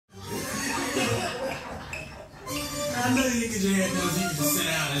I know you didn't get your head down, so you can just sit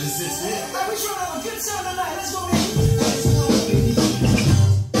down and just sit still. Hey, we trying to have a good time tonight. Let's go, baby. Let's go, baby.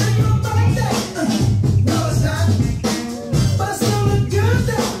 No, it's not. But it still look good,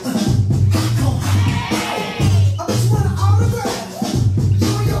 though. I just want an autograph.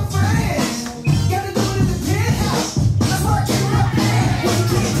 You and your friends. Gotta do it in the penthouse. That's why I came up. When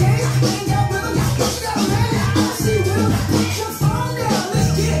you can't dance, you ain't got rhythm. But you got a man. I see rhythm. Put your phone down.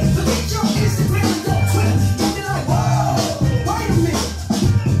 Let's get it. Forget your Instagram and your Twitter. Don't be like, whoa, wait a minute.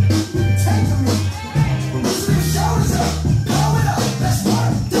 Take a minute. Loosen your shoulders up. Blow it up. Let's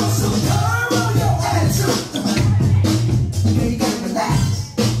work. Do some curve on your attitude. Yeah, you gotta relax.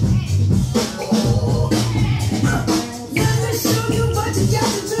 Oh. Let me show you what you got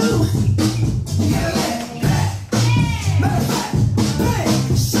to do. You gotta let it back. Matter of fact, bang.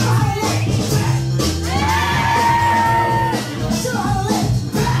 Show how to let it back. Show how to let it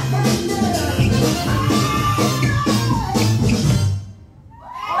back right there.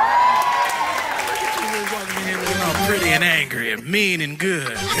 You're all pretty and angry and mean and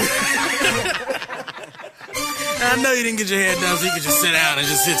good. I know you didn't get your head down, so you can just sit down and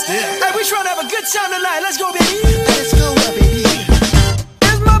just sit still. Hey, we trying to have a good time tonight. Let's go, baby. Let's go, baby.